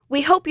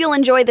We hope you'll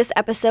enjoy this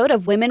episode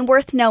of Women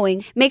Worth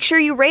Knowing. Make sure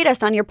you rate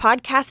us on your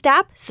podcast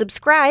app,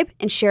 subscribe,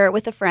 and share it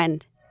with a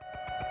friend.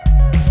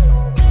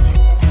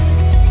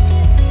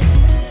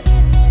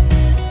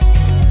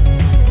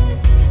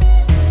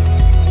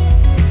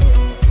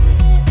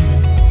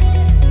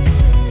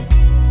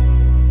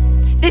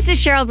 This is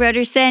Cheryl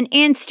Broderson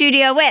in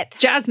studio with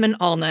Jasmine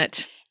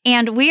Allnut.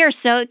 And we are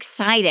so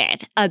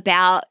excited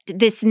about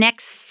this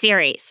next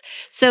series.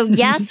 So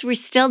yes, we're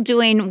still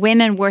doing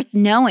Women Worth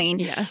Knowing,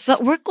 Yes.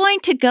 but we're going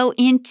to go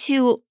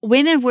into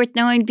Women Worth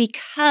Knowing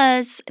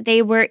because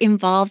they were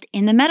involved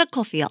in the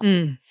medical field.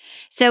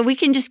 So we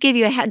can just give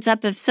you a heads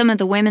up of some of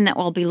the women that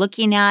we'll be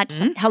looking at.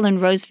 Helen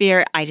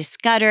Roseveare, Ida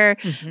Scudder,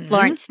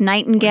 Florence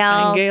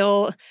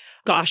Nightingale.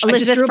 Gosh,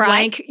 Elizabeth I just drew a Fry.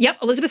 blank. Yep,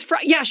 Elizabeth Fry.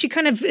 Yeah, she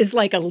kind of is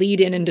like a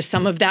lead-in into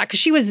some of that because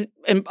she was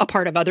a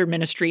part of other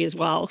ministry as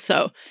well.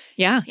 So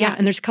yeah.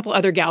 And there's a couple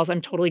other gals I'm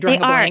totally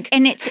drawing a blank.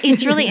 And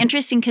it's really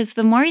interesting because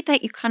the more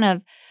that you kind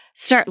of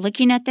start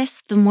looking at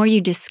this, the more you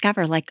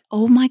discover like,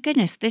 oh my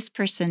goodness, this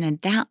person and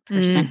that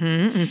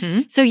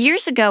person. So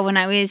years ago when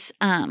I was,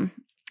 I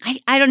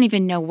don't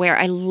even know where,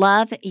 I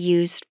love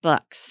used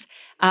books.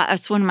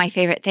 It's one of my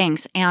favorite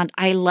things. And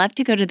I love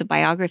to go to the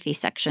biography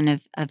section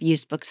of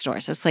used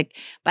bookstores. It's like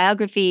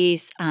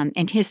biographies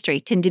and history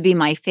tend to be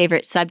my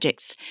favorite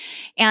subjects.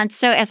 And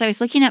so as I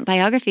was looking at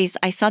biographies,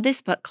 I saw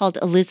this book called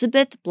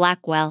Elizabeth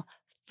Blackwell,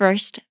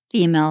 First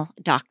Female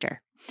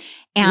Doctor.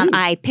 And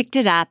I picked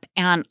it up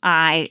and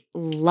I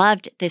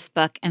loved this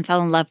book and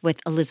fell in love with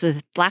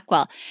Elizabeth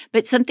Blackwell.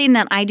 But something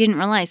that I didn't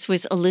realize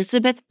was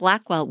Elizabeth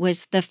Blackwell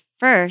was the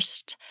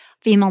first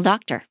female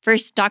doctor,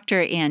 first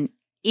doctor in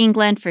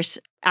England, first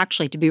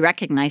actually to be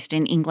recognized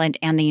in England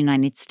and the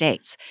United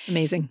States.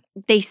 Amazing.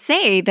 They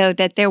say, though,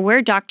 that there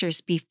were doctors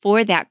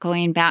before that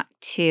going back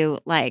to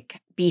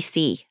like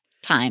BC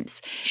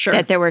times,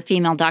 that there were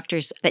female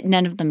doctors, but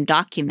none of them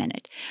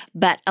documented.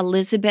 But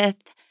Elizabeth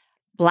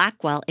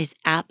Blackwell is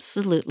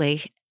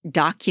absolutely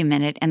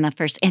documented in the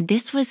first, and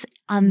this was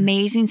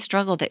amazing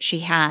struggle that she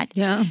had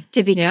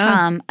to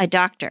become a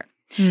doctor.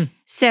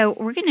 So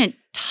we're going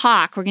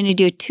to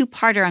do a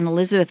two-parter on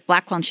Elizabeth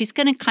Blackwell, and she's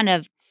going to kind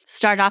of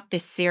start off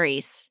this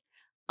series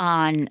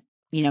on,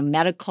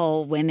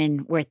 medical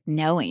women worth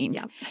knowing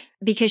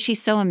because she's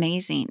so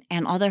amazing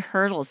and all the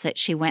hurdles that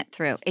she went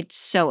through. It's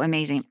so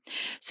amazing.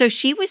 So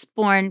she was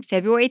born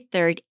February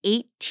 3rd,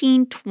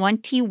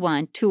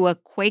 1821 to a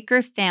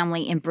Quaker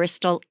family in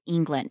Bristol,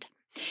 England.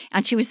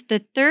 And she was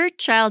the third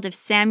child of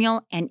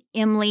Samuel and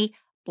Emily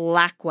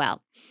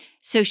Blackwell.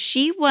 So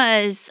she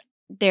was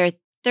their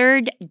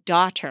third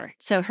daughter.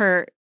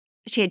 So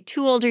she had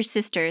two older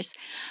sisters,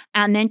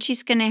 and then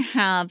she's going to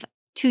have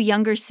two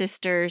younger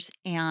sisters,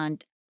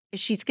 and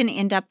she's going to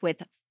end up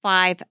with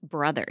 5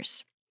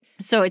 brothers.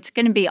 So it's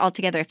going to be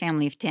altogether a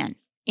family of 10.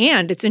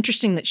 And it's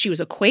interesting that she was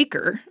a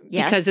Quaker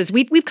because as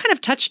we've kind of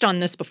touched on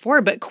this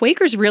before, but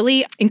Quakers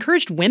really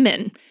encouraged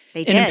women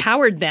and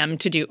empowered them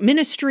to do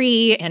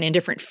ministry and in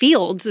different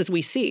fields, as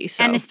we see.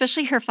 So. And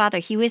especially her father,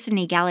 he was an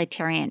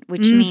egalitarian,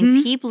 which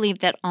means he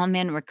believed that all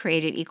men were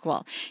created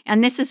equal.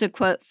 And this is a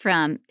quote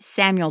from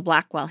Samuel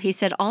Blackwell. He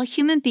said, "All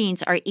human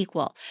beings are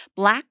equal.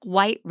 Black,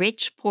 white,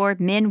 rich, poor,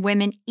 men,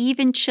 women,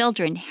 even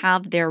children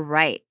have their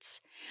rights."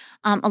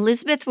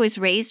 Elizabeth was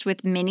raised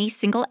with many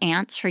single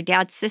aunts. Her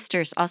dad's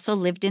sisters also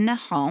lived in the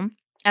home,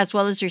 as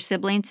well as her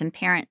siblings and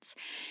parents.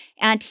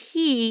 And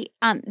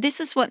this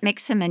is what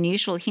makes him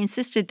unusual. He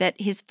insisted that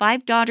his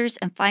 5 daughters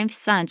and 5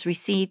 sons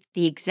receive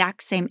the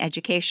exact same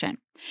education.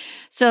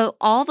 So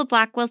all the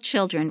Blackwell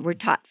children were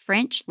taught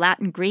French,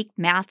 Latin, Greek,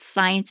 math,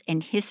 science,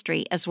 and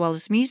history, as well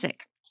as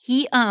music.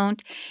 He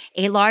owned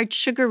a large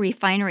sugar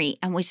refinery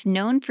and was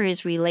known for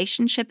his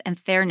relationship and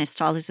fairness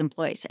to all his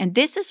employees. And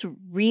this is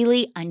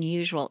really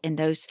unusual in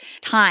those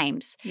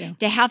times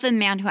to have a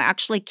man who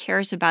actually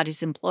cares about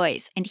his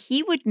employees. And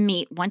he would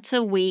meet once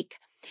a week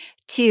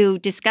to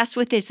discuss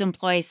with his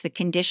employees the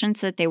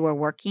conditions that they were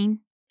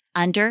working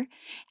under,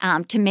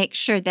 to make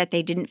sure that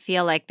they didn't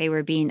feel like they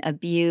were being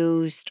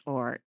abused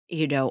or,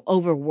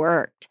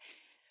 overworked.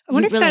 I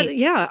wonder if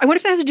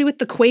that has to do with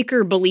the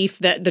Quaker belief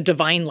that the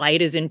divine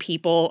light is in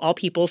people, all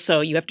people,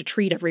 so you have to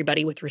treat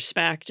everybody with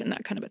respect and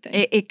that kind of a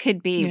thing. It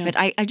could be, but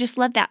I just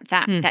love that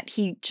fact that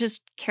he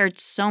just cared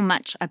so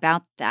much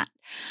about that.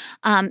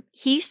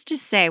 He used to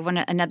say,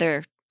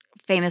 another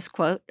famous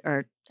quote,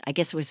 or I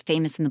guess it was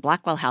famous in the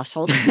Blackwell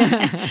household,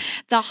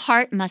 the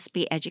heart must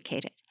be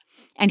educated.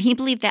 And he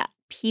believed that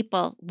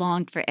people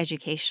longed for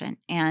education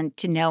and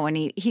to know.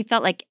 And he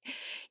felt like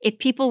if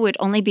people would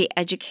only be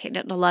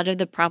educated, a lot of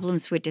the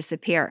problems would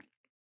disappear.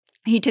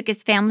 He took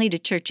his family to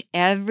church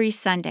every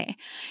Sunday.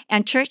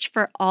 And church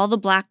for all the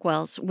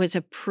Blackwells was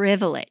a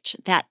privilege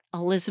that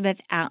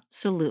Elizabeth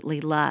absolutely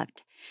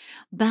loved.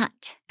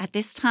 But at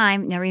this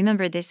time, now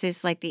remember, this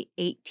is like the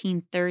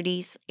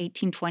 1830s,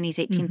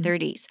 1820s,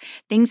 1830s.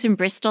 Things in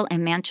Bristol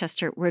and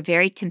Manchester were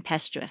very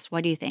tempestuous.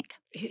 What do you think?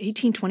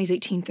 1820s,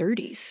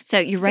 1830s. So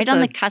you're right on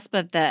the cusp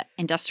of the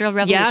Industrial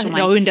Revolution.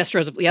 Yeah,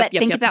 industrial. Yep, but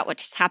think about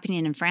what's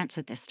happening in France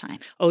at this time.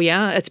 Oh,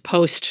 yeah. It's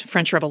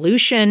post-French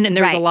Revolution. And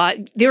there are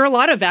a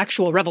lot of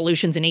actual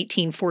revolutions in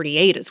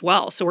 1848 as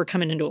well. So we're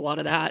coming into a lot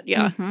of that.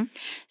 Yeah. Mm-hmm.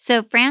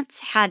 So France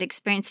had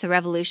experienced the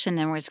revolution.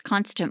 There was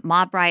constant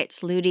mob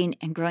riots, looting,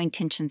 and growing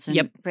tensions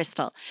in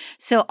Bristol.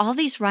 So all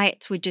these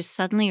riots would just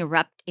suddenly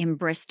erupt in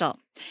Bristol.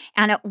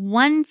 And at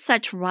one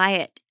such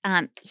riot,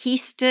 he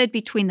stood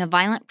between the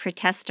violent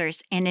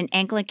protesters and an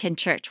Anglican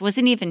church. It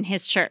wasn't even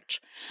his church,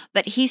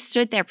 but he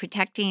stood there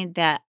protecting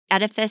the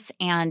edifice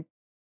and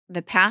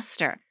the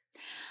pastor.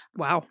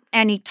 Wow.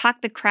 And he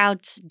talked the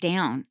crowds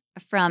down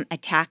from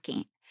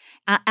attacking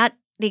at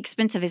the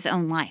expense of his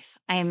own life.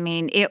 I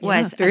mean, it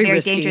was a very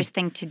dangerous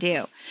thing to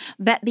do.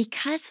 But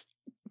because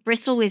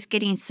Bristol was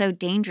getting so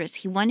dangerous,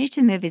 he wanted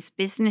to move his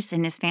business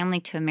and his family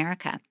to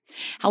America.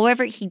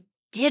 However, he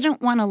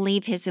didn't want to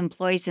leave his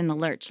employees in the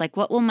lurch. Like,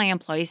 what will my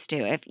employees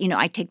do if,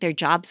 I take their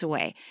jobs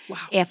away? Wow.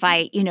 If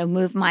I,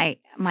 move my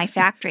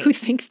factory? Who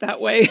thinks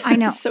that way? I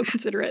know. So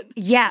considerate.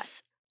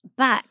 Yes.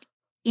 But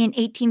in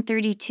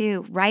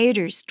 1832,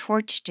 rioters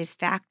torched his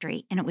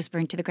factory and it was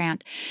burned to the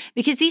ground.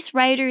 Because these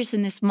rioters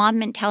and this mob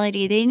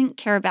mentality, they didn't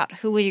care about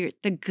who were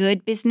the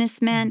good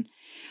businessmen.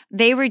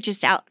 They were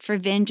just out for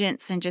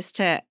vengeance and just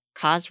to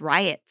cause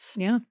riots.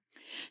 Yeah.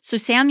 So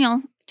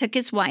Samuel took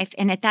his wife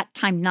and at that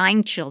time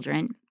 9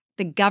 children,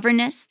 the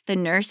governess, the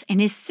nurse,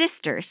 and his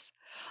sisters,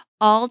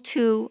 all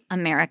to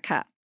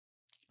America.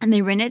 And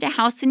they rented a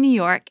house in New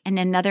York and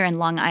another in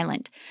Long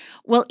Island.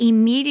 Well,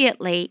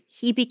 immediately,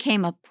 he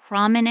became a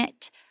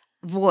prominent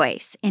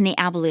voice in the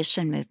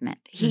abolition movement.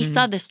 He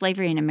saw the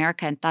slavery in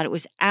America and thought it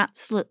was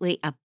absolutely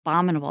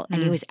abominable,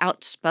 and he was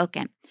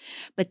outspoken.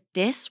 But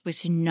this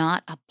was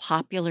not a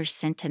popular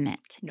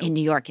sentiment in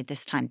New York at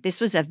this time.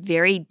 This was a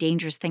very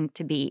dangerous thing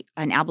to be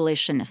an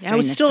abolitionist during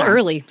this time.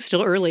 It was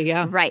still early,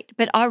 yeah. Right.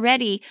 But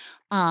already,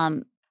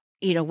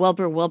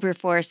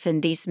 Wilberforce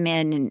and these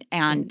men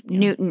and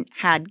Newton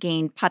had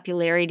gained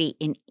popularity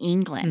in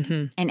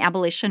England, and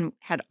abolition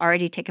had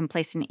already taken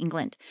place in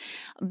England.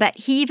 But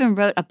he even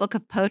wrote a book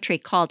of poetry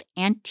called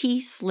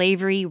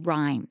Anti-Slavery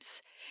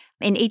Rhymes.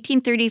 In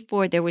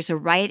 1834, there was a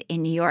riot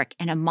in New York,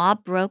 and a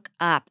mob broke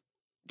up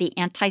the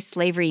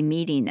anti-slavery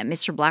meeting that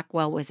Mr.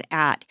 Blackwell was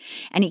at.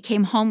 And he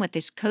came home with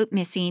his coat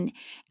missing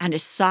and a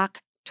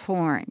sock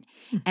torn.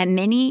 And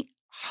many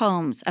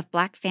homes of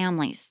Black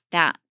families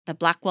that the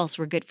Blackwells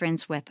were good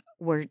friends with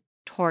were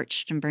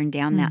torched and burned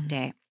down that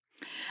day.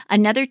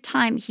 Another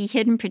time, he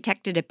hid and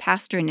protected a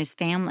pastor and his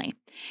family.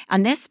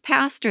 And this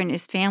pastor and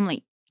his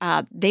family,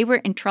 they were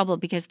in trouble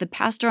because the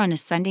pastor on a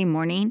Sunday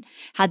morning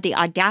had the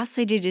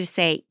audacity to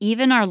say,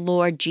 even our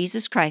Lord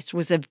Jesus Christ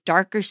was of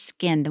darker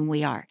skin than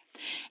we are.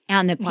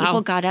 And the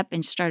people got up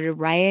and started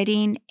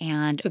rioting.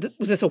 And so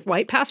was this a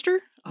white pastor?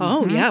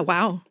 Oh, yeah.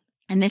 Wow.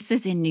 And this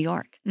is in New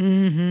York.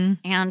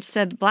 And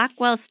so the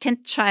Blackwell's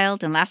 10th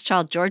child and last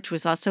child, George,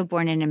 was also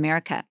born in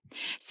America.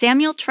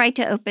 Samuel tried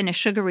to open a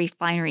sugar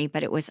refinery,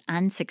 but it was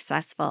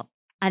unsuccessful.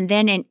 And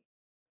then in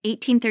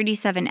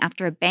 1837,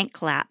 after a bank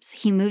collapse,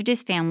 he moved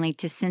his family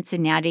to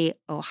Cincinnati,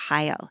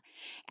 Ohio.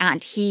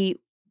 And he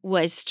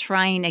was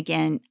trying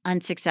again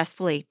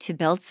unsuccessfully to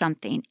build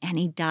something, and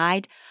he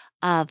died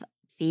of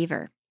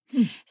fever.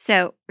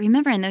 So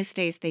remember, in those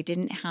days, they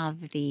didn't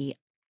have the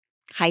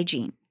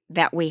hygiene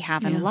that we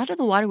have. And a lot of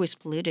the water was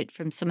polluted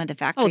from some of the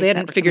factories. Oh, they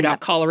hadn't figured out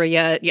cholera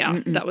yet. Yeah,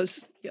 that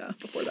was,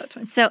 before that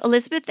time. So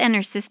Elizabeth and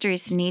her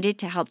sisters needed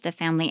to help the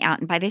family out.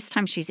 And by this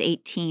time, she's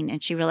 18,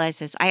 and she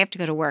realizes, I have to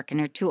go to work, and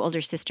her 2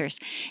 older sisters.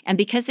 And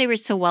because they were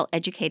so well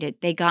educated,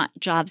 they got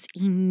jobs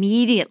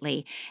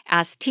immediately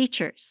as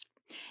teachers.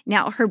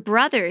 Now, her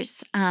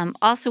brothers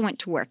also went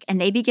to work,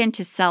 and they began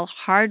to sell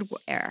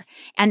hardware,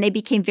 and they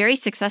became very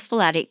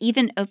successful at it,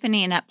 even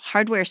opening up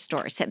hardware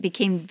stores that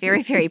became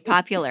very, very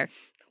popular.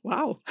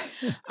 Wow.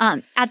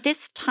 At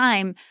this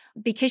time,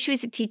 because she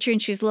was a teacher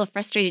and she was a little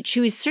frustrated,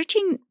 she was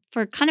searching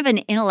for kind of an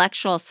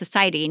intellectual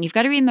society. And you've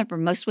got to remember,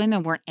 most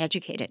women weren't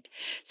educated.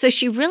 So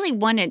she really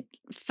wanted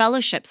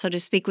fellowship, so to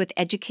speak, with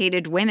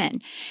educated women.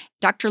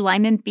 Dr.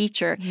 Lyman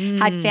Beecher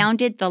had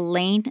founded the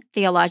Lane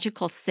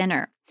Theological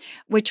Center,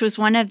 which was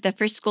one of the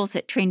first schools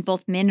that trained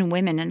both men and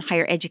women in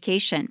higher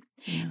education.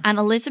 And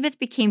Elizabeth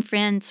became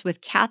friends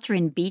with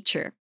Catherine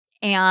Beecher,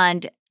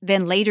 and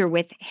then later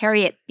with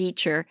Harriet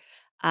Beecher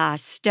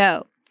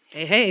Stowe.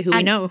 Hey, who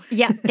we know.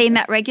 They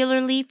met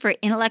regularly for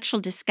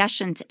intellectual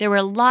discussions. There were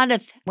a lot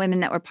of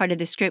women that were part of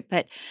this group,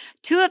 but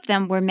 2 of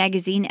them were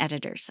magazine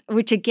editors,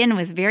 which again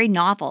was very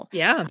novel.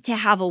 Yeah. To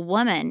have a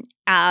woman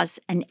as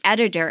an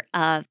editor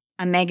of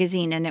a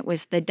magazine, and it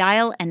was The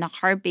Dial and The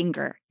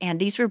Harbinger. And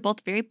these were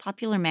both very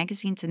popular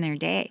magazines in their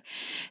day.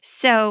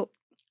 So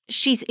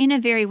she's in a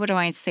very,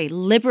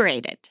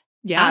 liberated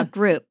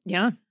group.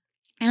 Yeah.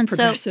 And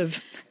progressive.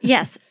 So,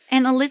 yes.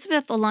 And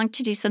Elizabeth longed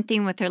to do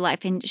something with her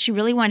life, and she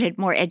really wanted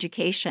more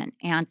education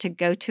and to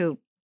go to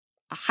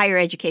a higher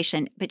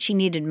education, but she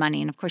needed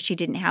money. And of course, she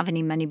didn't have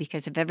any money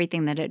because of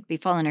everything that had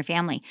befallen her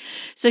family.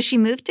 So she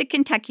moved to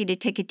Kentucky to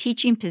take a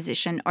teaching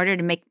position in order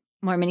to make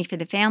more money for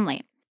the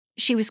family.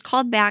 she was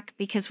called back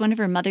because one of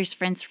her mother's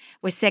friends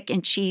was sick,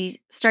 and she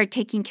started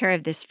taking care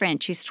of this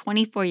friend. She's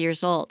 24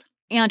 years old.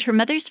 And her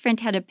mother's friend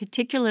had a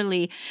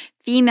particularly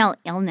female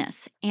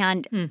illness,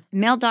 and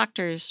male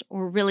doctors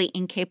were really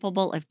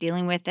incapable of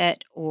dealing with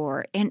it,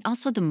 and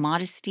also the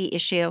modesty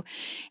issue.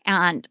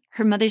 And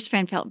her mother's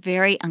friend felt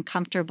very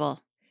uncomfortable.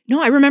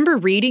 No, I remember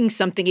reading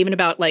something even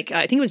about I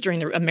think it was during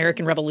the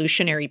American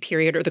Revolutionary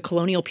period or the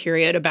colonial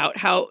period about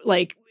how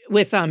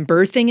with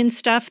birthing and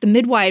stuff, the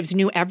midwives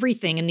knew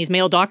everything, and these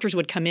male doctors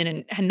would come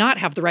in and not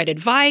have the right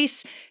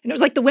advice. And it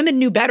was like the women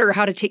knew better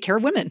how to take care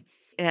of women.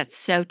 That's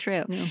so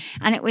true. Yeah.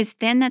 And it was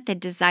then that the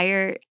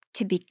desire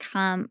to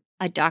become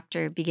a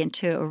doctor began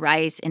to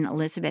arise in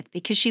Elizabeth,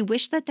 because she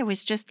wished that there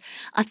was just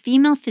a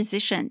female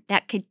physician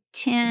that could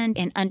tend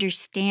and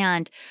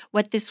understand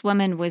what this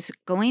woman was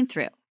going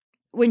through.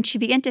 When she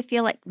began to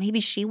feel like maybe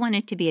she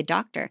wanted to be a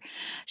doctor,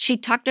 she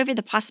talked over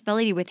the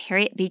possibility with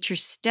Harriet Beecher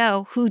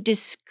Stowe, who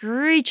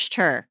discouraged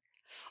her.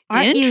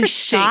 Aren't you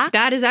shocked?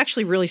 That is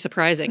actually really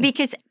surprising.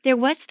 Because there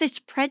was this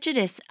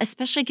prejudice,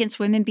 especially against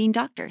women being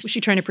doctors. Was she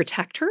trying to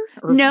protect her?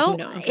 No.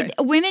 Okay.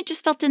 Women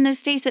just felt in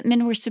those days that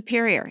men were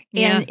superior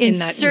in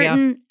that,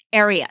 certain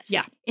areas.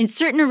 Yeah. In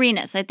certain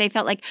arenas, that they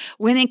felt like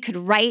women could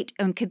write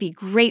and could be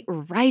great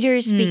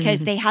writers because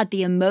they had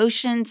the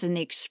emotions and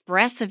the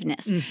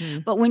expressiveness.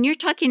 Mm-hmm. But when you're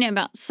talking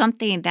about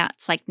something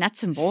that's like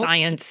nuts and bolts.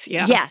 Science,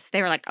 yeah. Yes.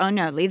 They were like, oh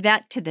no, leave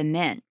that to the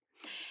men.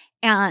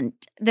 And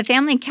the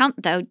family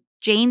accountant, though,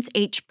 James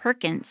H.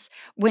 Perkins,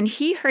 when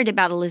he heard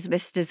about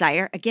Elizabeth's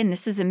desire, again,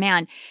 this is a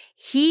man,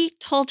 he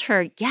told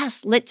her,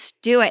 yes, let's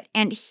do it.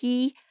 And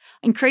he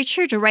encouraged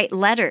her to write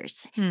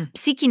letters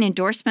seeking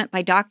endorsement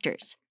by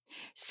doctors.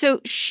 So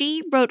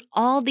she wrote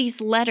all these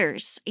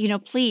letters,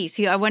 please,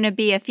 I want to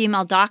be a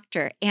female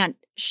doctor. And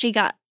she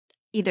got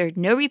either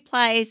no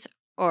replies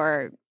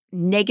or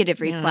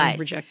negative replies.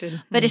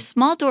 Rejected. But a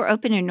small door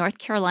opened in North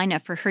Carolina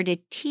for her to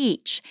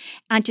teach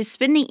and to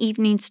spend the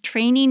evenings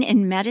training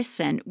in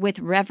medicine with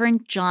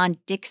Reverend John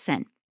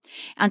Dixon.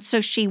 And so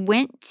she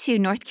went to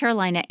North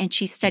Carolina and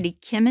she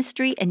studied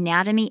chemistry,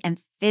 anatomy, and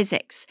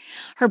physics.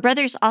 Her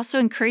brothers also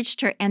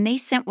encouraged her, and they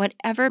sent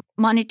whatever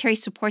monetary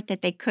support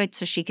that they could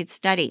so she could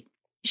study.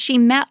 She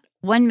met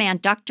one man,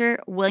 Dr.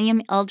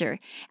 William Elder,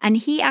 and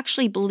he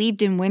actually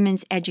believed in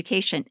women's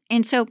education.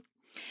 And so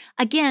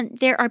again,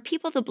 there are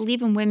people that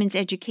believe in women's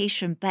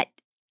education, but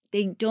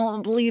they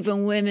don't believe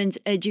in women's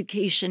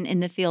education in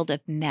the field of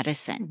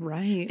medicine.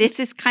 Right. This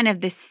is kind of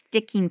the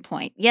sticking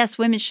point. Yes,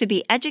 women should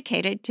be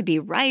educated to be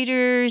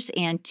writers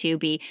and to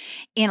be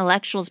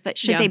intellectuals, but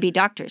should they be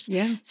doctors?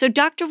 Yeah. So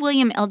Dr.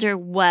 William Elder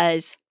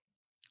was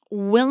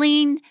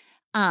willing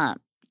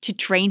to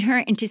train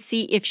her and to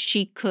see if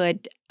she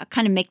could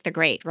kind of make the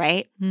grade,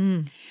 right?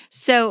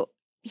 So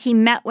he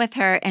met with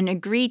her and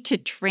agreed to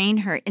train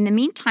her. In the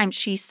meantime,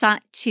 she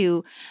sought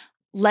to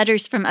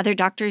letters from other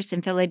doctors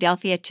in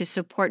Philadelphia to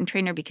support and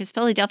train her, because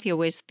Philadelphia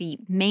was the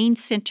main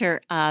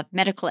center of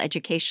medical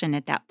education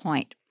at that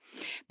point.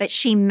 But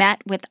she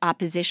met with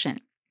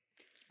opposition.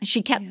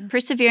 She kept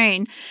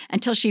persevering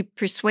until she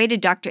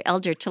persuaded Dr.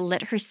 Elder to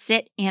let her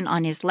sit in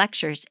on his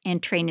lectures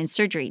and train in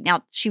surgery.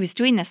 Now, she was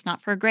doing this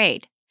not for a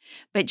grade,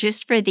 but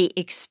just for the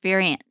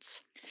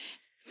experience.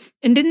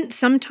 And didn't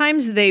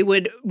sometimes they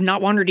would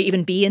not want her to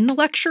even be in the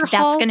lecture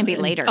hall? That's going to be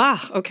later.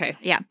 Okay.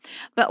 Yeah.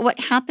 But what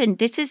happened,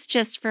 this is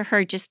just for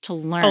her just to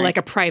learn. Oh, like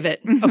a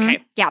private.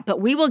 Okay. Yeah, but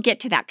we will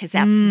get to that because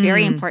that's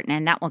very important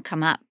and that will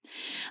come up.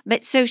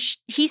 But so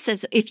he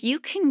says, if you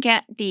can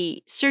get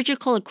the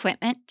surgical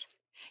equipment,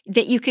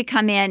 that you could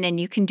come in and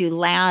you can do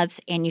labs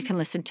and you can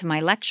listen to my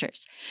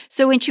lectures.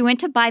 So when she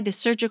went to buy the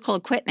surgical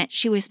equipment,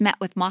 she was met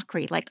with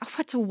mockery, like, oh,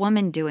 what's a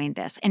woman doing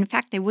this? And in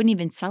fact, they wouldn't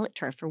even sell it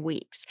to her for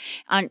weeks.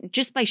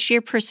 Just by sheer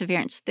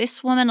perseverance,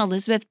 this woman,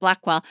 Elizabeth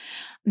Blackwell,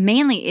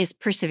 mainly is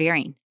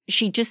persevering.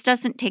 She just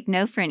doesn't take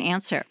no for an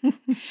answer.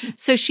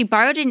 So she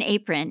borrowed an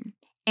apron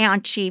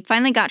and she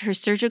finally got her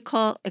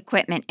surgical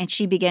equipment and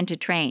she began to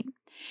train,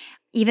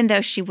 even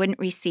though she wouldn't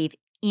receive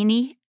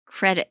any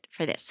credit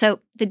for this.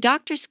 So the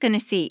doctor's going to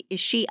see, is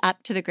she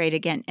up to the grade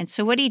again? And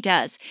so what he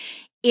does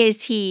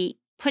is he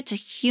puts a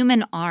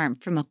human arm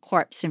from a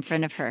corpse in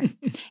front of her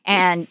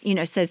and,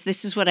 says,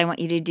 this is what I want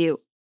you to do.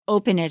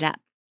 Open it up.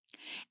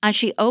 And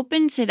she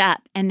opens it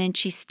up and then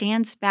she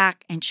stands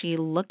back and she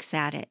looks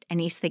at it.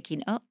 And he's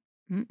thinking,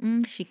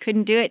 she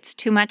couldn't do it. It's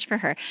too much for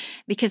her,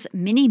 because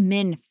many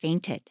men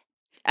fainted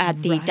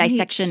at the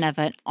dissection of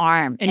an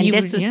arm. And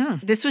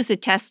this was a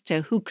test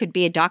to who could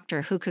be a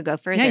doctor, who could go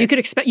further. Yeah,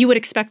 you would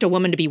expect a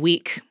woman to be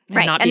weak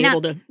and not be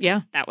able to.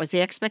 Yeah. That was the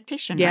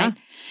expectation, right?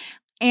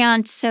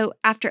 And so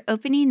after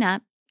opening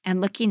up and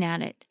looking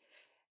at it,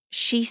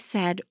 she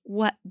said,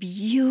 what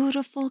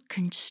beautiful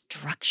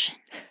construction.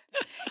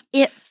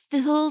 It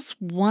fills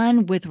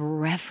one with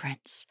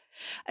reverence.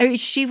 I mean,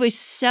 she was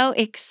so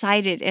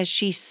excited as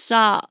she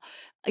saw,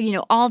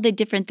 all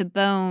the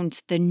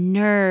bones, the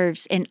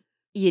nerves, and,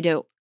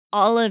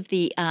 all of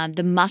the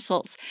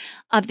muscles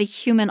of the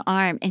human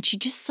arm. And she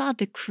just saw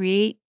the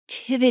creativity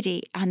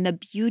creativity and the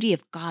beauty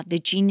of God, the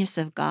genius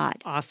of God.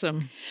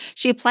 Awesome.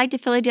 She applied to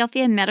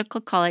Philadelphia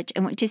Medical College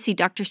and went to see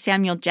Dr.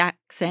 Samuel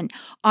Jackson,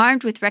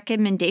 armed with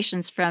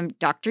recommendations from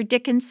Dr.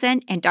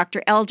 Dickinson and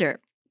Dr. Elder.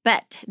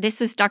 But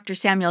this is Dr.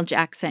 Samuel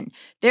Jackson.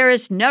 There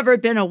has never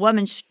been a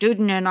woman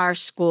student in our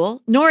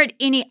school, nor at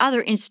any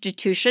other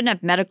institution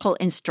of medical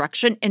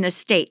instruction in the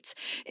States.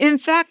 In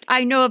fact,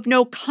 I know of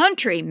no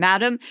country,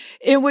 madam,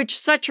 in which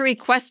such a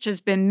request has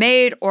been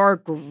made or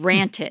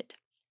granted.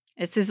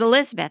 This is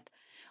Elizabeth.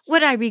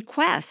 What I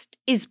request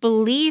is,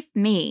 believe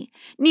me,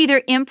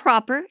 neither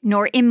improper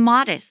nor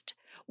immodest.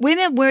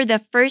 Women were the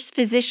first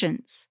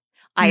physicians.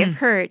 I have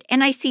heard,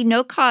 and I see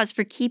no cause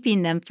for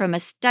keeping them from a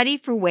study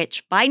for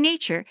which, by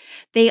nature,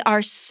 they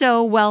are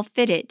so well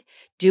fitted.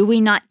 Do we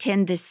not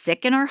tend the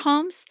sick in our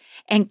homes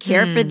and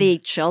care for the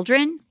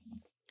children?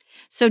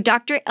 So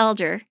Dr.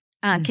 Elder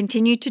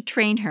continued to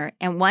train her,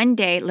 and one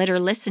day let her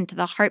listen to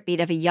the heartbeat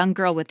of a young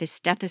girl with a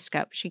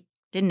stethoscope. She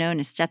didn't own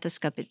a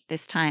stethoscope at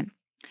this time.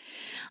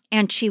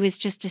 And she was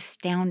just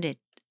astounded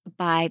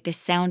by the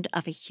sound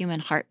of a human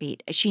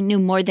heartbeat. She knew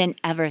more than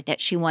ever that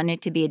she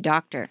wanted to be a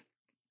doctor.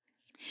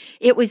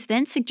 It was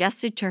then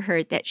suggested to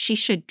her that she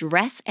should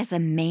dress as a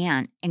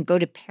man and go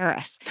to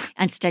Paris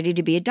and study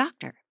to be a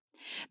doctor.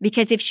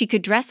 Because if she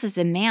could dress as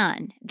a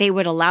man, they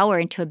would allow her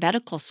into a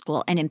medical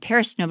school, and in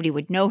Paris, nobody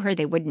would know her.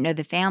 They wouldn't know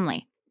the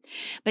family.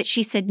 But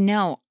she said,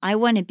 no, I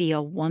want to be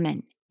a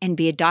woman and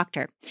be a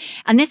doctor.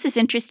 And this is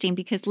interesting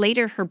because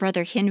later her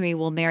brother Henry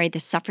will marry the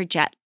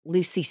suffragette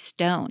Lucy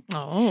Stone.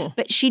 Oh.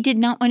 But she did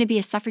not want to be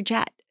a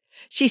suffragette.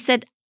 She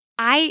said,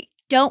 I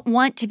don't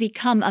want to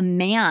become a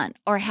man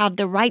or have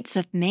the rights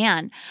of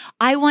man.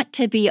 I want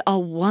to be a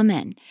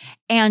woman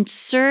and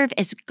serve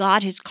as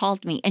God has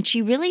called me. And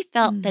she really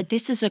felt that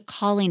this is a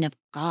calling of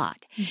God.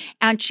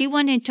 And she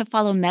wanted to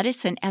follow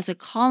medicine as a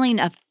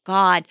calling of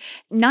God,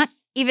 not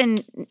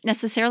even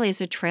necessarily as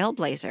a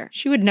trailblazer.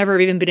 She would never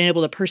have even been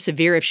able to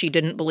persevere if she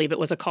didn't believe it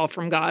was a call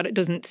from God. It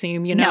doesn't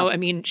seem, No. I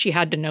mean, she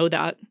had to know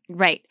that.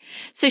 Right.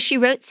 So she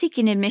wrote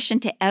seeking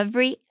admission to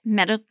every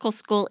medical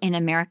school in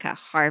America,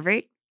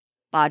 Harvard,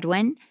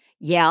 Baldwin,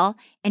 Yale,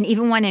 and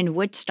even one in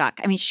Woodstock.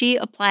 I mean, she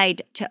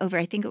applied to over,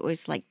 I think it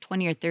was like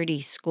 20 or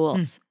 30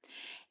 schools.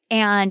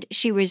 And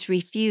she was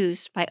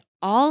refused by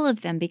all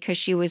of them because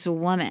she was a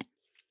woman.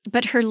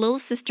 But her little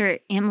sister,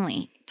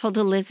 Emily, told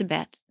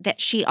Elizabeth that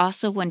she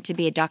also wanted to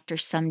be a doctor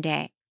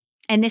someday.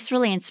 And this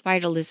really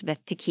inspired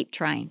Elizabeth to keep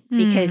trying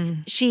because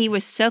she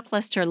was so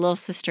close to her little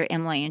sister,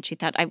 Emily, and she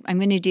thought, I'm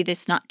going to do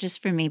this not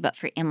just for me, but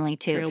for Emily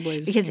too,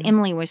 because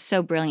Emily was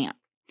so brilliant.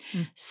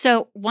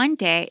 So one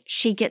day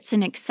she gets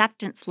an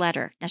acceptance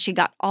letter. Now she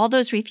got all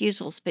those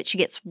refusals, but she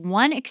gets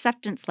one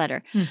acceptance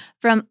letter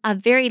from a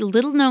very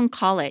little known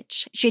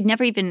college. She had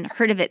never even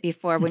heard of it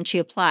before when she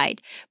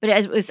applied, but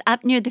it was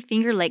up near the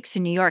Finger Lakes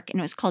in New York, and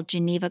it was called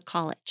Geneva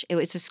College. It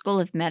was a school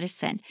of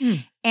medicine.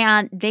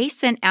 And they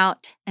sent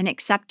out an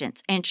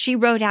acceptance, and she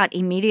wrote out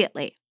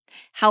immediately.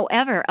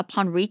 However,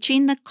 upon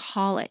reaching the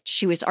college,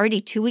 she was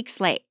already 2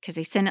 weeks late because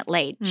they sent it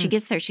late. She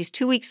gets there, she's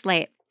 2 weeks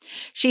late.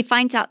 She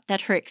finds out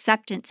that her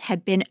acceptance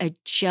had been a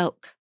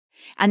joke,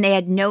 and they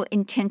had no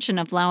intention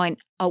of allowing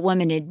a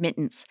woman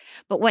admittance.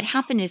 But what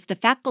happened is the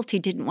faculty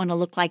didn't want to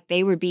look like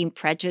they were being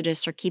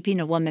prejudiced or keeping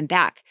a woman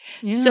back.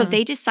 So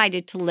they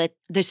decided to let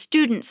the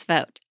students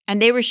vote.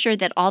 And they were sure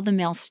that all the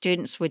male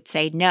students would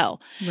say no.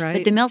 Right.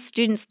 But the male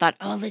students thought,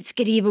 oh, let's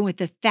get even with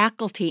the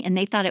faculty. And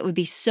they thought it would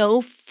be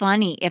so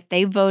funny if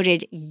they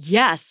voted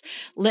yes,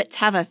 let's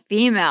have a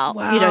female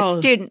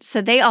student. So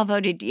they all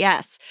voted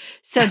yes.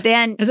 So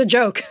then as a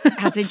joke.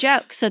 As a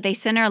joke. So they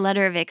sent her a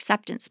letter of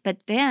acceptance.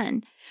 But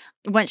then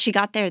once she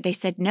got there, they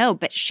said no,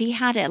 but she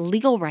had a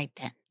legal right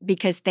then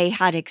because they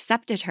had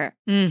accepted her.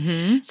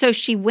 So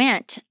she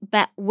went,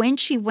 but when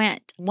she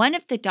went, one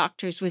of the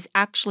doctors was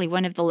actually,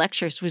 one of the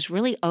lecturers was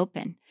really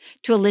open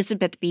to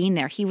Elizabeth being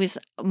there. He was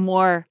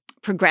more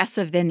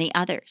progressive than the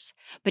others,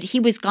 but he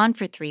was gone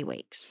for 3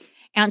 weeks.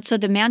 And so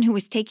the man who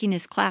was taking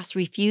his class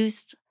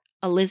refused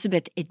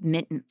Elizabeth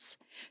admittance.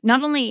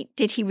 Not only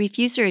did he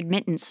refuse her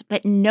admittance,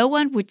 but no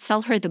one would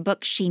sell her the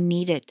books she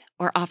needed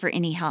or offer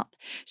any help.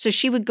 So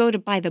she would go to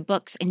buy the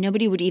books and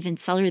nobody would even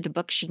sell her the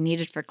books she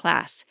needed for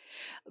class.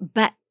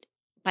 But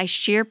by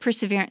sheer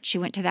perseverance, she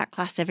went to that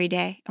class every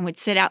day and would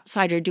sit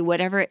outside or do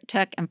whatever it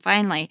took. And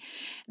finally,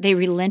 they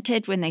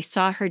relented when they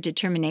saw her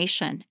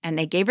determination and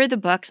they gave her the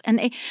books and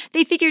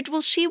they figured,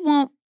 well, she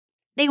won't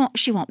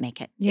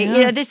make it.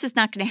 This is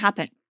not going to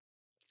happen.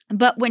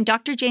 But when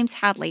Dr. James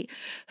Hadley,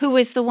 who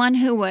was the one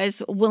who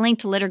was willing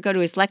to let her go to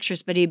his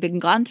lectures, but he had been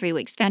gone 3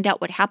 weeks, found out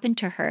what happened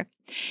to her,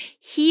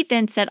 he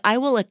then said, I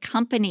will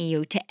accompany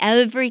you to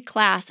every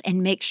class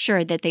and make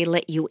sure that they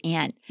let you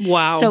in.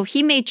 Wow. So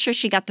he made sure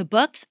she got the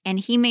books and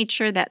he made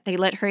sure that they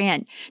let her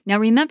in. Now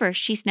remember,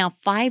 she's now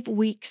 5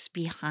 weeks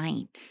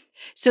behind.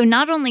 So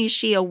not only is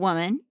she a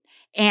woman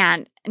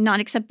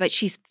but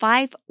she's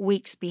 5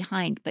 weeks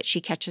behind, but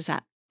she catches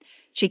up.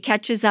 She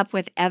catches up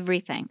with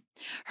everything.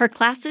 Her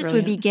classes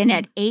would begin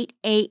at 8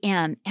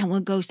 a.m. and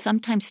would go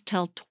sometimes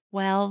till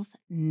 12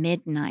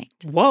 midnight.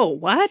 Whoa,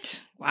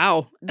 what?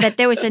 Wow. But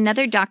there was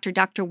another doctor,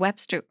 Dr.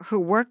 Webster, who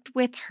worked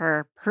with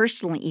her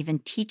personally, even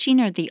teaching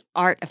her the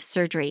art of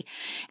surgery.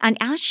 And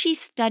as she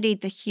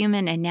studied the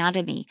human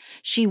anatomy,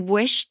 she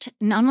wished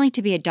not only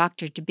to be a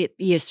doctor, to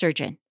be a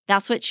surgeon.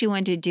 That's what she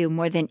wanted to do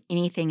more than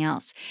anything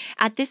else.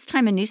 At this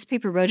time, a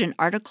newspaper wrote an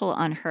article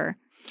on her,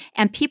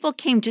 and people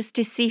came just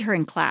to see her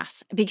in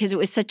class because it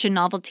was such a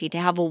novelty to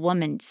have a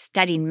woman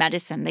studying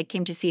medicine. They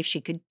came to see if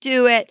she could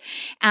do it.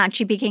 And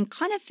she became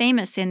kind of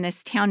famous in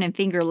this town in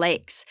Finger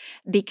Lakes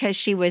because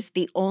she was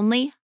the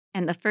only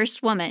and the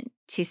first woman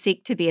to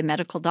seek to be a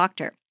medical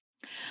doctor.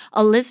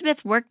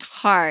 Elizabeth worked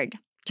hard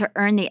to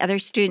earn the other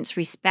students'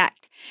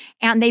 respect,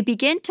 and they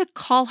began to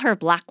call her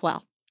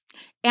Blackwell.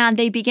 And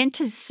they began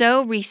to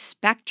so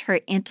respect her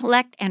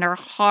intellect and her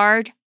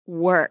hard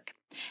work.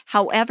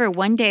 However,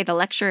 one day the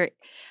lecturer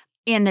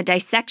in the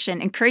dissection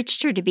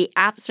encouraged her to be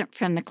absent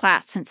from the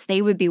class since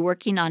they would be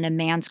working on a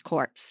man's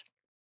corpse.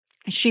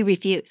 She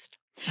refused.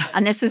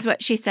 And this is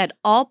what she said: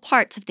 all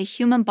parts of the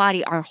human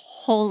body are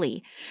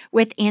holy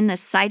within the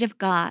sight of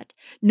God,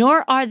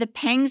 nor are the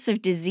pangs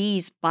of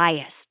disease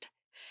biased.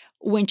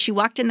 When she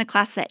walked in the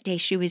class that day,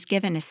 she was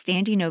given a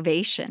standing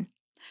ovation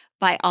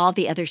by all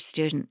the other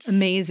students.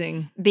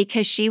 Amazing.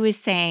 Because she was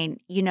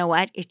saying, you know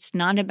what? It's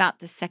not about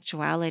the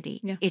sexuality.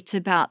 Yeah. It's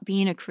about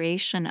being a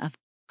creation of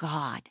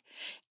God,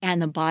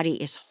 and the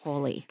body is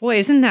holy. Boy,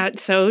 isn't that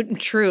so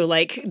true?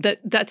 Like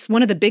that's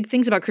one of the big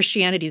things about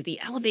Christianity is the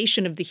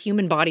elevation of the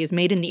human body is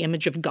made in the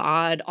image of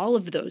God, all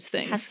of those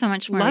things. Has so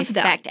much more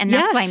respect. And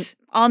that's why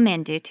all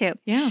men do too.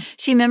 Yeah.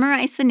 She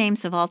memorized the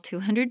names of all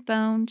 200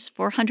 bones,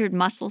 400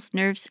 muscles,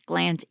 nerves,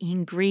 glands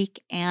in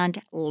Greek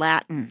and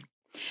Latin.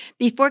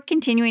 Before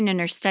continuing in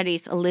her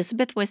studies,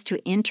 Elizabeth was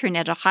to intern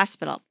at a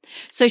hospital.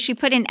 So she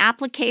put in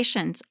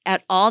applications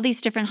at all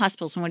these different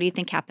hospitals. And what do you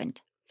think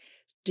happened?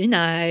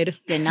 Denied.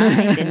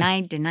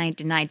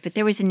 Denied. But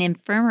there was an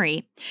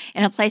infirmary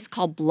in a place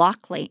called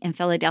Blackwell in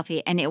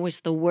Philadelphia, and it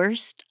was the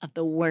worst of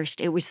the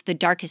worst. It was the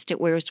darkest. It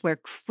was where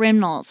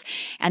criminals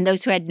and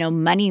those who had no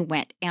money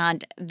went,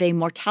 and the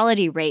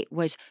mortality rate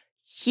was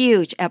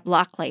huge at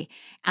Blackwell,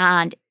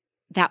 and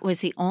that was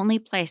the only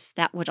place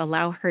that would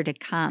allow her to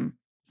come.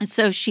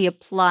 So she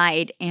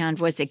applied and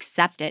was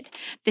accepted.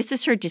 This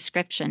is her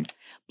description.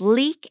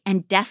 Bleak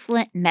and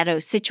desolate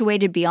meadows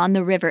situated beyond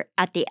the river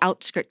at the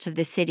outskirts of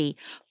the city.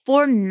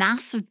 4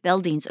 massive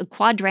buildings, a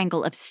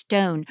quadrangle of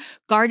stone,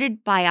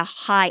 guarded by a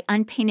high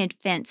unpainted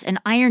fence, an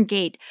iron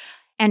gate,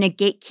 and a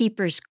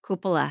gatekeeper's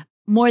cupola.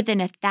 More than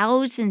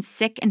 1,000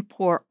 sick and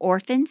poor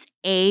orphans,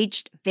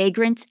 aged,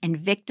 vagrants, and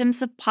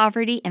victims of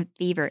poverty and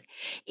fever.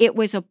 It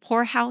was a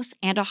poorhouse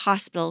and a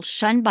hospital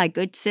shunned by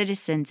good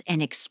citizens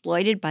and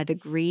exploited by the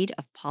greed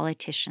of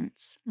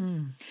politicians.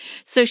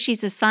 So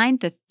she's assigned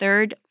the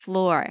 3rd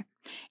floor.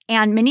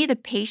 And many of the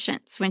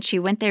patients, when she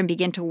went there and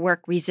began to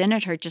work,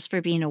 resented her just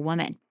for being a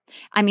woman.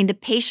 I mean, the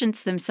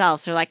patients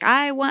themselves are like,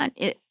 I want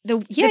it.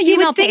 The you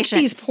would think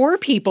these poor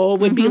people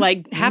would be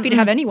like happy to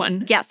have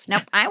anyone. Yes. No,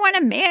 I want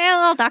a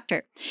male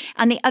doctor.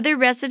 And the other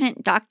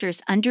resident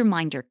doctors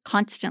undermined her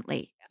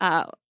constantly.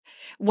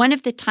 One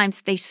of the times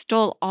they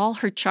stole all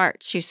her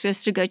charts. She was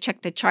supposed to go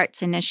check the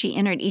charts. And as she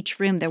entered each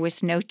room, there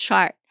was no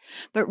chart.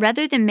 But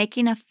rather than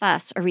making a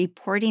fuss or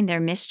reporting their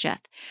mischief,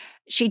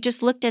 she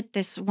just looked at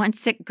this one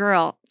sick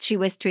girl she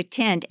was to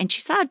attend, and she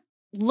saw a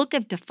look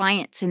of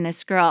defiance in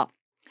this girl.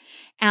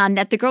 And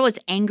that the girl was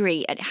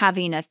angry at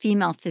having a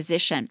female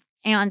physician.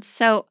 And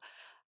so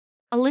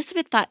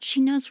Elizabeth thought she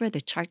knows where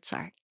the charts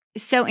are.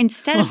 So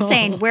instead of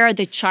saying, where are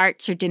the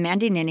charts or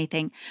demanding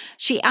anything,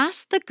 she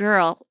asked the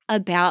girl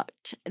about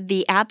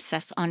the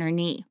abscess on her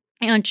knee.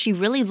 And she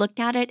really looked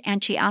at it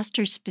and she asked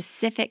her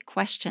specific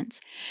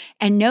questions.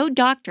 And no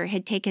doctor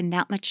had taken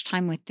that much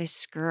time with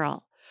this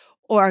girl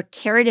or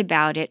cared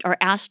about it or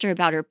asked her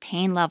about her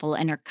pain level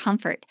and her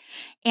comfort.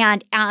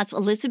 And as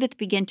Elizabeth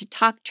began to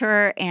talk to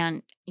her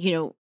and,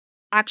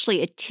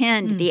 actually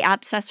attend the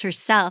abscess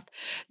herself,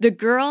 the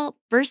girl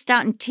burst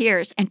out in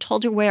tears and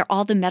told her where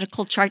all the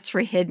medical charts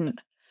were hidden.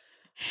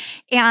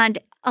 And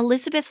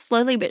Elizabeth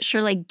slowly but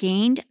surely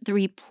gained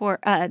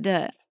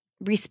the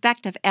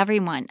respect of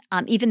everyone,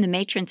 even the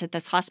matrons at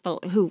this hospital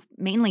who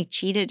mainly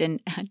cheated and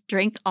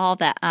drank all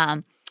the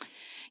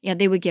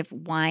they would give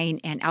wine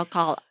and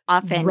alcohol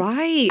often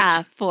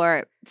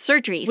for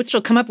surgeries. Which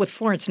will come up with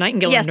Florence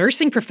Nightingale. Yes. The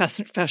nursing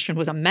profession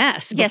was a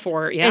mess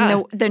before.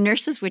 Yeah. And the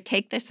nurses would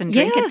take this and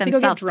drink it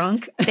themselves. They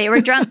would get drunk. They were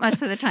drunk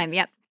most of the time,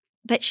 yep.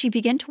 But she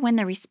began to win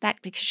their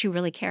respect because she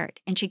really cared,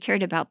 and she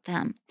cared about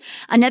them.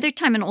 Another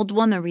time, an old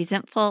woman,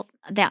 resentful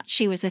that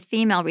she was a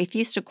female,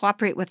 refused to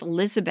cooperate with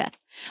Elizabeth.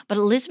 But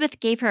Elizabeth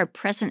gave her a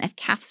present of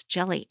calf's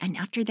jelly, and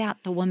after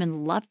that, the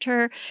woman loved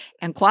her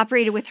and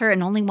cooperated with her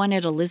and only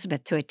wanted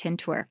Elizabeth to attend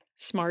to her.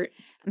 Smart.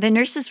 The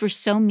nurses were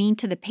so mean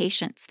to the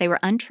patients. They were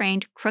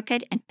untrained,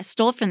 crooked, and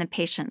stole from the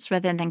patients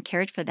rather than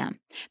cared for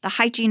them. The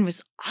hygiene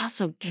was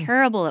also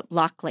terrible at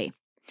Blackwell.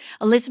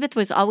 Elizabeth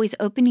was always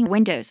opening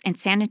windows and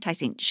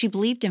sanitizing. She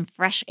believed in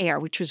fresh air,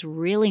 which was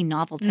really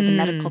novel to the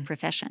medical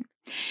profession.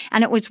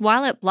 And it was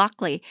while at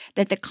Blackwell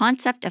that the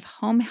concept of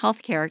home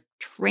health care,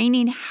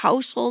 training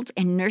households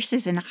and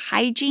nurses in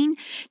hygiene,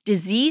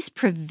 disease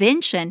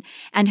prevention,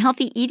 and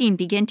healthy eating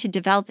began to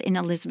develop in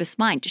Elizabeth's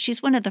mind.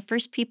 She's one of the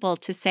first people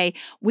to say,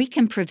 we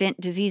can prevent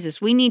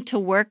diseases. We need to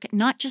work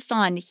not just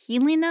on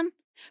healing them,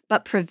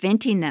 but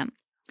preventing them.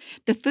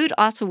 The food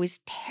also was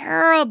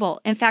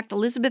terrible. In fact,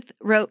 Elizabeth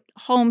wrote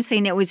home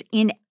saying it was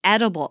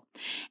inedible,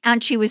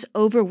 and she was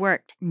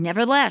overworked.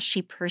 Nevertheless,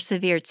 she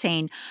persevered,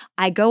 saying,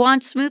 I go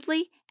on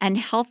smoothly and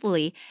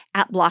healthily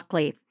at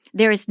Blackwell.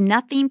 There is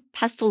nothing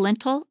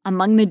pestilential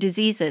among the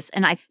diseases,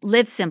 and I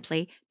live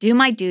simply, do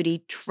my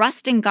duty,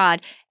 trust in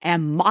God,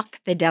 and mock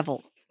the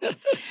devil.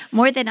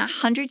 More than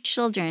 100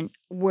 children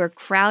were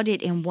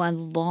crowded in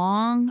one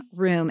long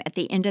room at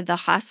the end of the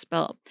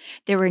hospital.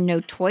 There were no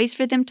toys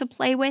for them to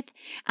play with,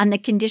 and the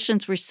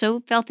conditions were so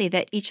filthy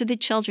that each of the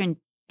children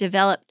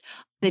developed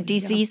the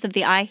disease of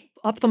the eye.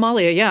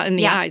 Ophthalmia, in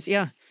the eyes,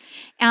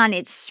 And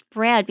it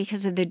spread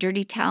because of the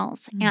dirty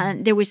towels.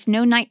 And there was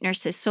no night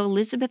nurses, so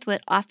Elizabeth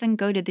would often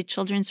go to the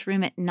children's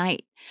room at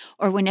night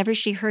or whenever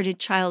she heard a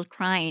child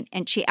crying,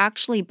 and she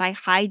actually, by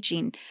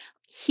hygiene,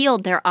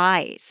 healed their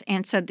eyes.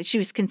 And so she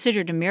was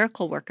considered a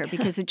miracle worker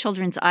because the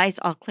children's eyes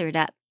all cleared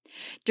up.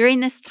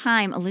 During this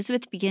time,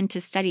 Elizabeth began to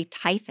study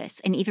typhus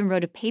and even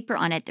wrote a paper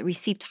on it that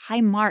received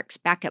high marks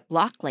back at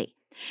Blackwell.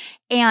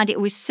 And it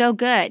was so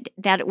good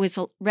that it was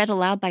read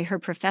aloud by her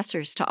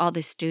professors to all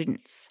the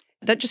students.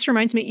 That just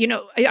reminds me,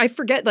 I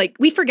forget,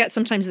 we forget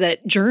sometimes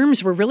that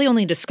germs were really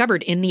only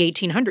discovered in the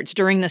 1800s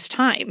during this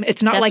time.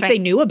 It's not they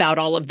knew about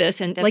all of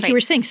this. And you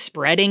were saying,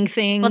 spreading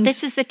things. Well,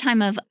 this is the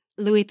time of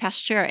Louis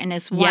Pasteur and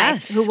his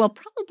wife, who will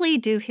probably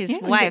do his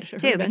wife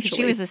too, because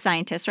she was a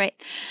scientist, right?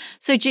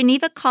 So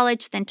Geneva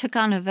College then took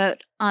on a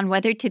vote on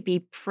whether to be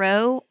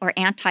pro or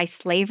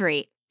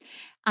anti-slavery.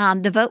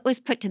 The vote was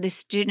put to the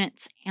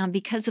students, and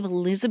because of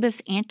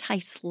Elizabeth's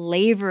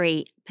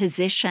anti-slavery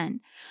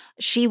position,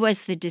 she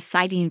was the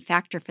deciding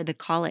factor for the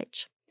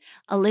college.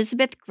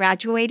 Elizabeth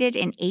graduated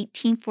in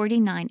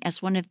 1849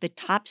 as one of the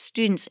top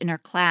students in her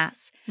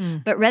class.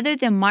 But rather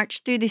than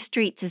march through the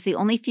streets as the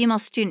only female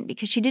student,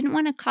 because she didn't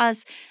want to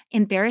cause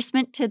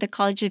embarrassment to the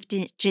College of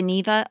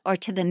Geneva or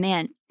to the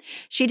men,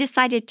 she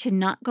decided to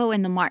not go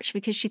in the march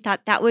because she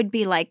thought that would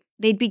be like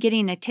they'd be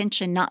getting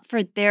attention not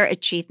for their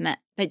achievement,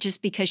 but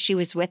just because she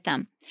was with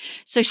them.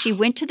 So she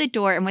went to the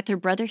door, and with her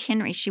brother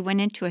Henry, she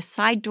went into a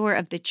side door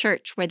of the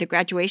church where the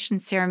graduation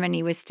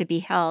ceremony was to be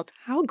held.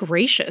 How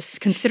gracious,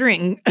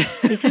 considering.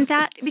 Isn't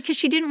that? Because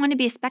she didn't want to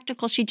be a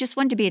spectacle. She just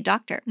wanted to be a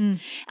doctor.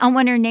 And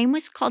when her name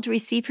was called to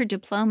receive her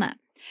diploma,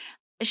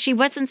 she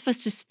wasn't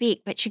supposed to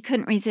speak, but she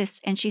couldn't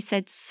resist. And she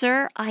said,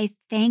 "Sir, I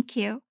thank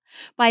you.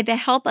 By the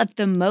help of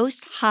the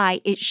Most High,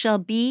 it shall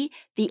be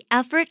the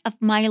effort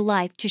of my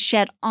life to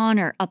shed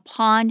honor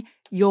upon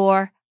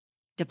your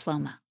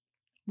diploma."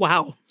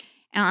 Wow.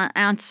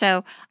 And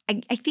so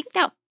I think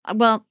that,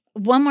 well,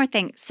 one more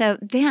thing. So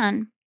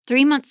then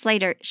 3 months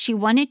later, she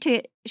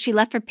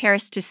left for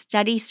Paris to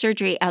study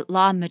surgery at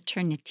La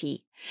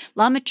Maternité.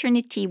 La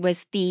Maternité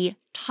was the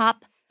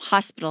top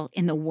hospital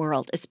in the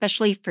world,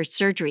 especially for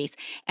surgeries.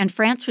 And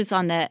France was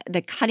on the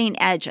cutting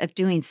edge of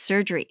doing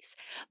surgeries,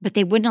 but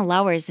they wouldn't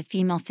allow her as a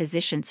female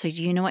physician. So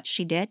do you know what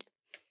she did?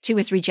 She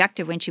was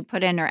rejected when she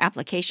put in her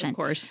application. Of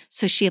course.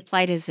 So she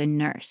applied as a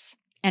nurse.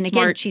 And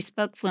Smart. Again, she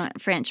spoke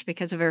fluent French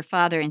because of her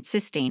father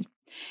insisting.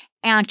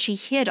 And she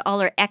hid all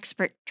her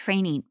expert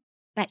training,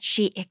 but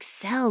she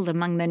excelled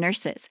among the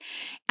nurses.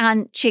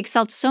 And she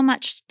excelled so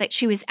much that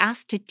she was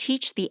asked to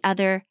teach the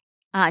other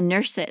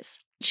nurses.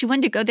 She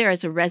wanted to go there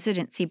as a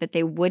residency, but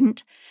they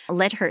wouldn't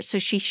let her. So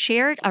she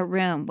shared a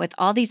room with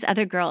all these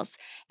other girls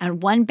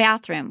and one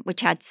bathroom, which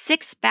had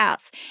 6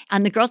 baths.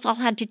 And the girls all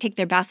had to take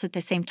their baths at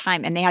the same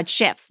time. And they had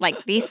shifts,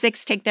 like these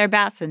 6 take their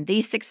baths and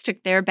these 6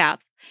 took their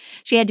baths.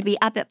 She had to be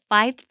up at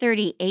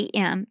 5:30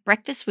 a.m.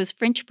 Breakfast was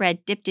French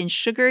bread dipped in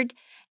sugared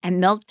and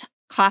milked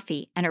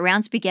coffee, and her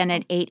rounds began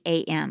at 8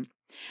 a.m.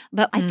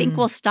 But I think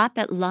we'll stop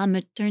at La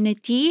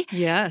Maternité.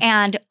 Yes.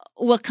 And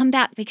we'll come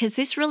back because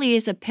this really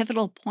is a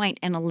pivotal point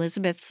in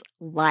Elizabeth's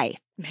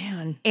life.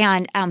 Man.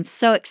 And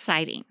so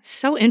exciting.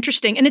 So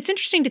interesting. And it's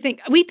interesting to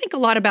think, we think a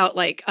lot about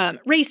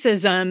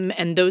racism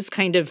and those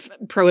kind of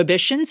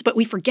prohibitions, but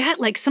we forget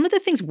some of the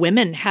things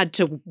women had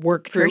to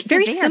work through.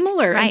 Persevere. Very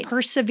similar, right. And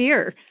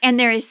persevere. And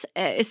there is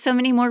so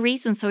many more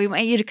reasons. So we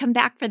want you to come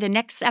back for the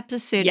next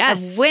episode of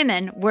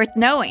Women Worth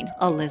Knowing,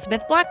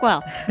 Elizabeth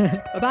Blackwell.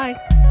 Bye-bye.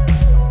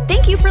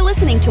 Thank you for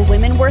listening to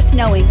Women Worth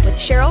Knowing with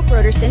Cheryl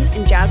Broderson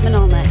and Jasmine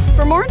Allnut.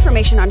 For more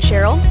information on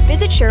Cheryl,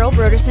 visit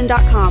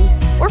CherylBroderson.com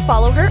or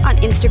follow her on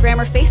Instagram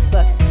or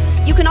Facebook.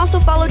 You can also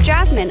follow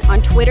Jasmine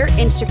on Twitter,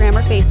 Instagram,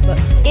 or Facebook.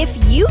 If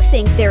you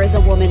think there is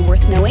a woman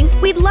worth knowing,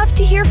 we'd love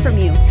to hear from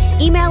you.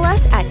 Email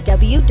us at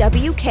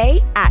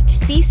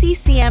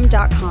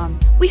wwk@cccm.com.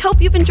 We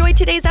hope you've enjoyed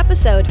today's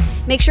episode.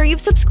 Make sure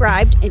you've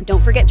subscribed and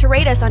don't forget to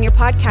rate us on your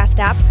podcast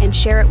app and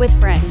share it with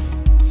friends.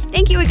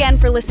 Thank you again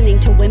for listening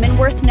to Women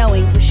Worth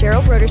Knowing with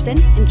Cheryl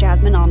Broderson and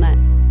Jasmine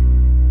Allnut.